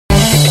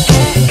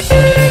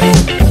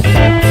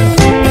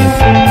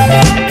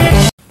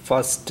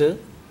First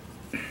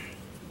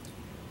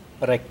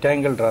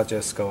rectangle draw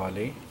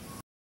చేసుకోవాలి.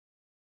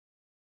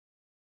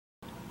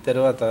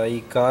 తర్వాత ఈ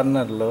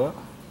కార్నర్లో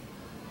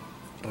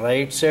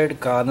రైట్ సైడ్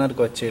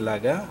కార్నర్కి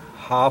వచ్చేలాగా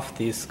హాఫ్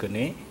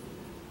తీసుకుని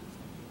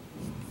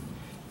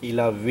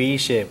ఇలా వి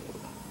షేప్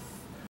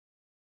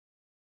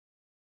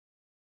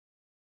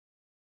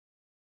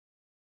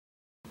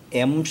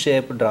ఎం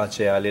షేప్ డ్రా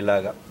చేయాలి.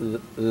 ఇలాగా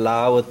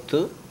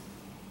లావత్తు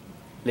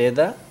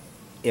లేదా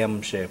ఎం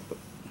షేప్.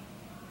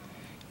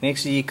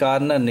 నెక్స్ట్ ఈ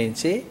కార్నర్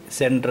నుంచి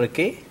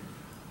సెంటర్కి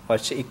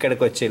వచ్చి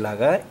ఇక్కడికి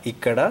వచ్చేలాగా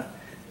ఇక్కడ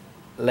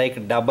లైక్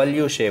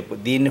డబ్ల్యూ షేప్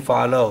దీన్ని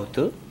ఫాలో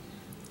అవుతూ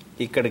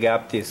ఇక్కడ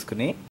గ్యాప్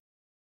తీసుకుని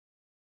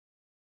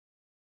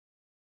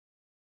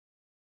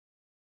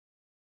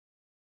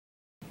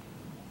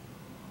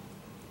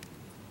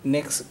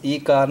నెక్స్ట్ ఈ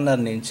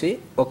కార్నర్ నుంచి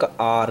ఒక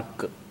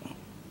ఆర్క్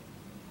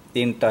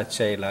దీన్ని టచ్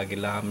అయ్యేలాగా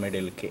ఇలా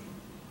మిడిల్కి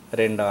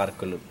 2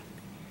 ఆర్కులు.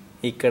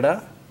 ఇక్కడ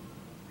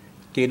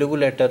తెలుగు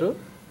లెటరు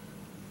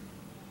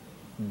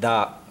దా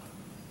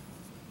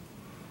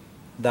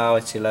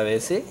వచ్చి ఇలా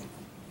వేసి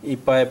ఈ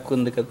పైప్కి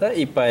ఉంది కదా,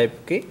 ఈ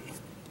పైప్కి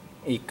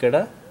ఇక్కడ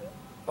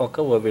ఒక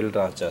ఓవిల్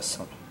డ్రా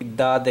చేస్తాం.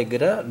 దా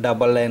దగ్గర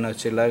డబల్ లైన్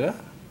వచ్చేలాగా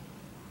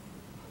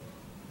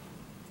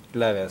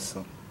ఇలా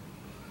వేస్తాం.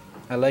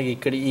 అలాగే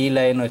ఇక్కడ ఈ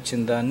లైన్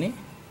వచ్చిన దాన్ని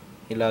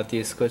ఇలా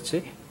తీసుకొచ్చి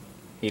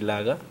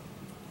ఇలాగా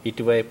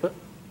ఇటువైపు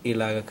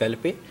ఇలాగ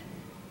కలిపి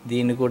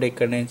దీన్ని కూడా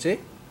ఇక్కడి నుంచి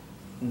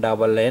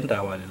డబల్ లైన్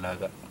రావాలి.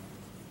 ఇలాగా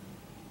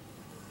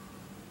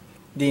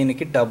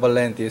దీనికి డబల్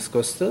లైన్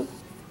తీసుకొస్తూ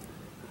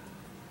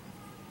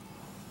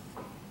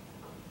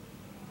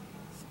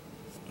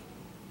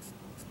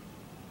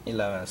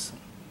ఇలా వేస్తాం.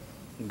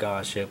 గా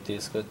షేప్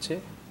తీసుకొచ్చి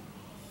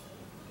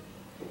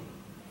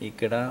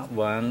ఇక్కడ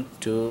 1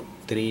 2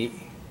 3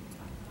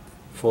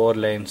 4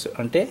 లైన్స్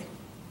అంటే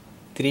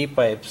 3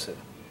 పైప్స్.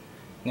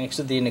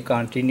 నెక్స్ట్ దీన్ని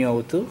కంటిన్యూ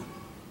అవుతూ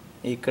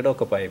ఇక్కడ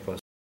ఒక పైప్ వస్తుంది.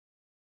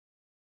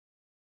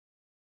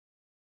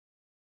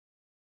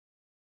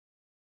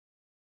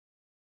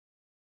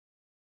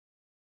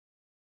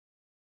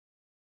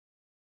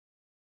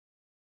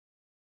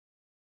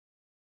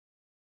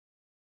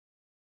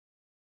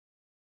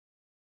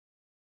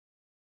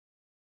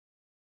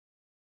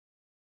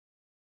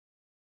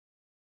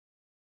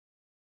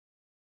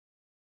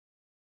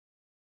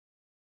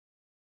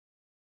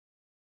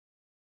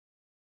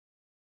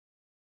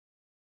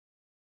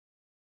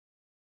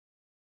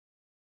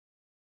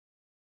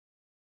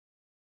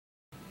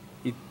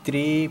 ఈ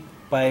 3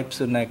 పైప్స్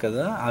ఉన్నాయి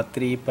కదా, ఆ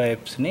 3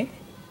 పైప్స్ని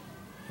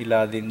ఇలా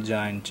దీన్ని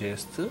జాయిన్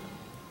చేస్తూ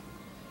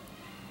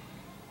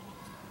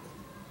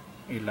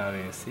ఇలా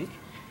వేసి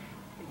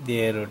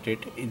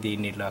రొటేట్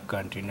దీన్ని ఇలా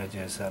కంటిన్యూ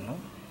చేశాను.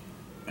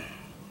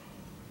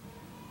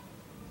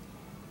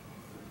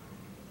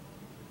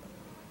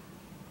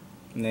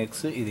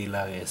 నెక్స్ట్ ఇది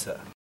ఇలా వేసా.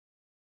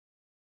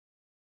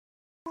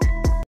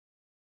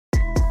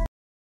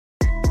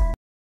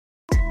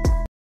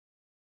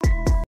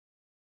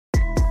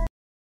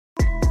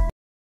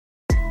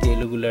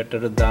 తెలుగు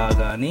లెటర్ దా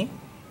కానీ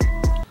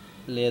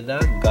లేదా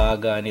గా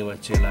కానీ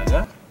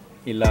వచ్చేలాగా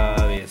ఇలా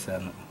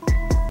వేసాను.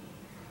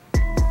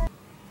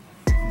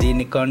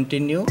 దీన్ని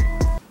కంటిన్యూ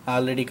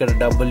ఆల్రెడీ ఇక్కడ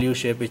డబ్ల్యూ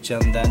షేప్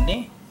ఇచ్చాము, దాన్ని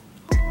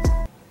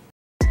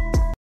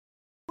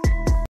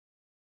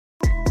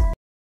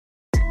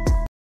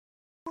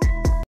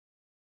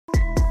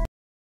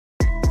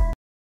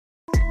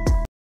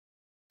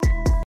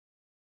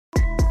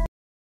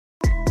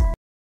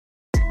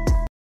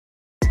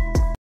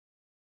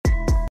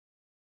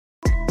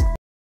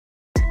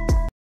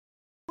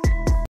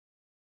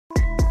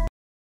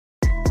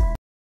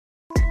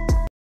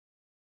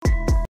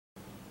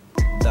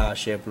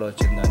షేప్లో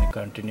వచ్చిన దాన్ని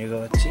కంటిన్యూగా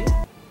వచ్చి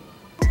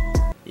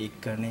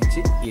ఇక్కడి నుంచి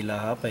ఇలా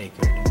పైకి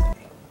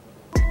వెళ్ళింది.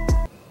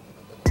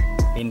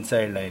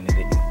 ఇన్సైడ్ లైన్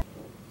ఇది.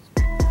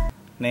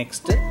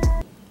 నెక్స్ట్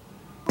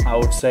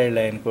అవుట్ సైడ్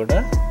లైన్ కూడా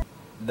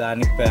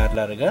దానికి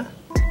ప్యారలర్గా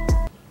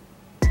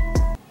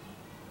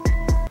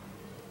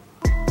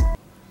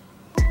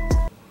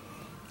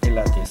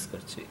ఇలా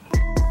తీసుకొచ్చి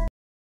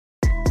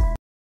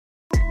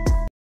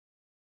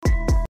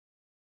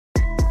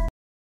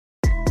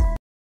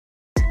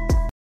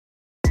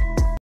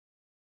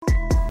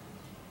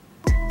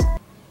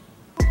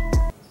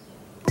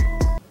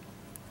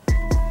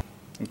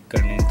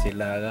ఇక్కడ నుంచి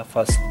ఇలాగా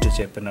ఫస్ట్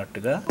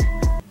చెప్పినట్టుగా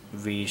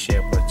వి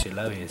షేప్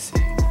వచ్చేలా వేసి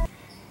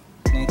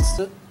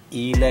నెక్స్ట్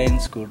ఈ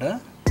లైన్స్ కూడా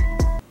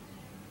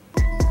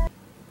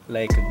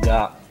లైక్ గా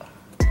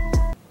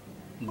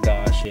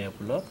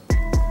షేప్లో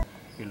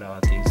ఇలా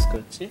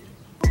తీసుకొచ్చి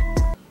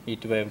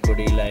ఇటువైపు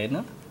కూడా ఈ లైన్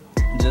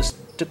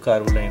జస్ట్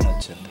కర్వ్ లైన్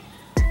వచ్చింది.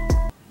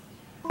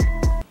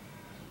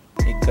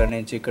 ఇక్కడ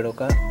నుంచి ఇక్కడ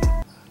ఒక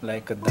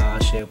లైక్ దా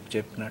షేప్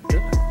చెప్పినట్టు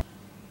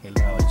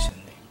ఇలా వచ్చింది.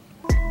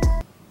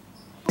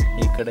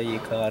 ఇక్కడ ఈ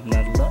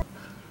కార్నర్లో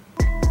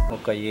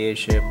ఒక ఏ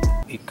షేప్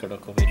ఇక్కడ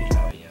ఒక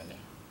విల్లా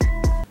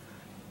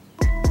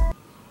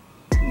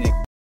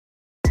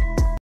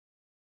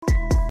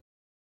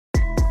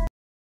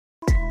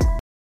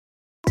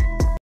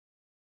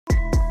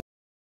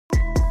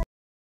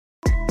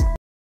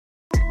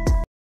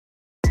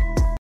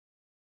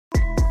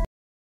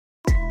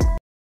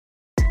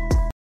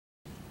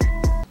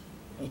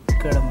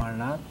ఇక్కడ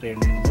మన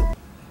రెండు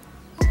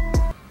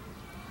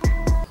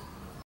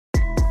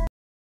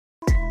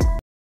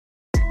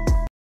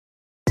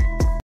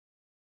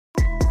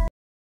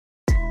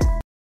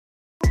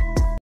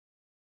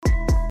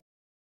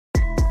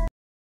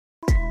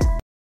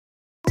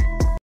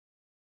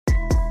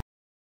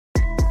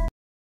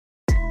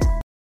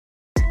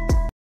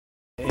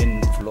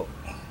ఇన్ఫ్లో,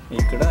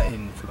 ఇక్కడ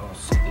ఇన్ఫ్లో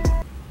వస్తుంది,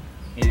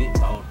 ఇది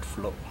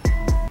అవుట్ఫ్లో,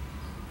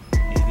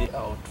 ఇది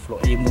అవుట్ఫ్లో.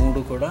 ఈ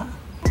మూడు కూడా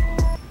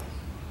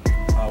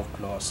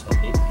అవుట్లో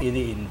వస్తుంది.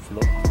 ఇది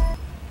ఇన్ఫ్లో,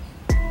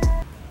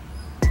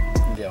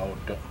 ఇది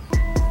అవుట్,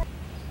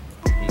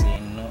 ఇది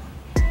ఇన్ను,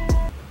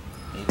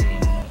 ఇది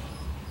ఇన్ను,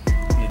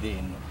 ఇది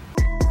ఇన్ను.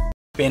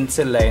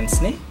 పెన్సిల్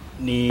లైన్స్ని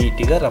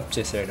నీట్గా రబ్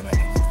చేసేయడమే.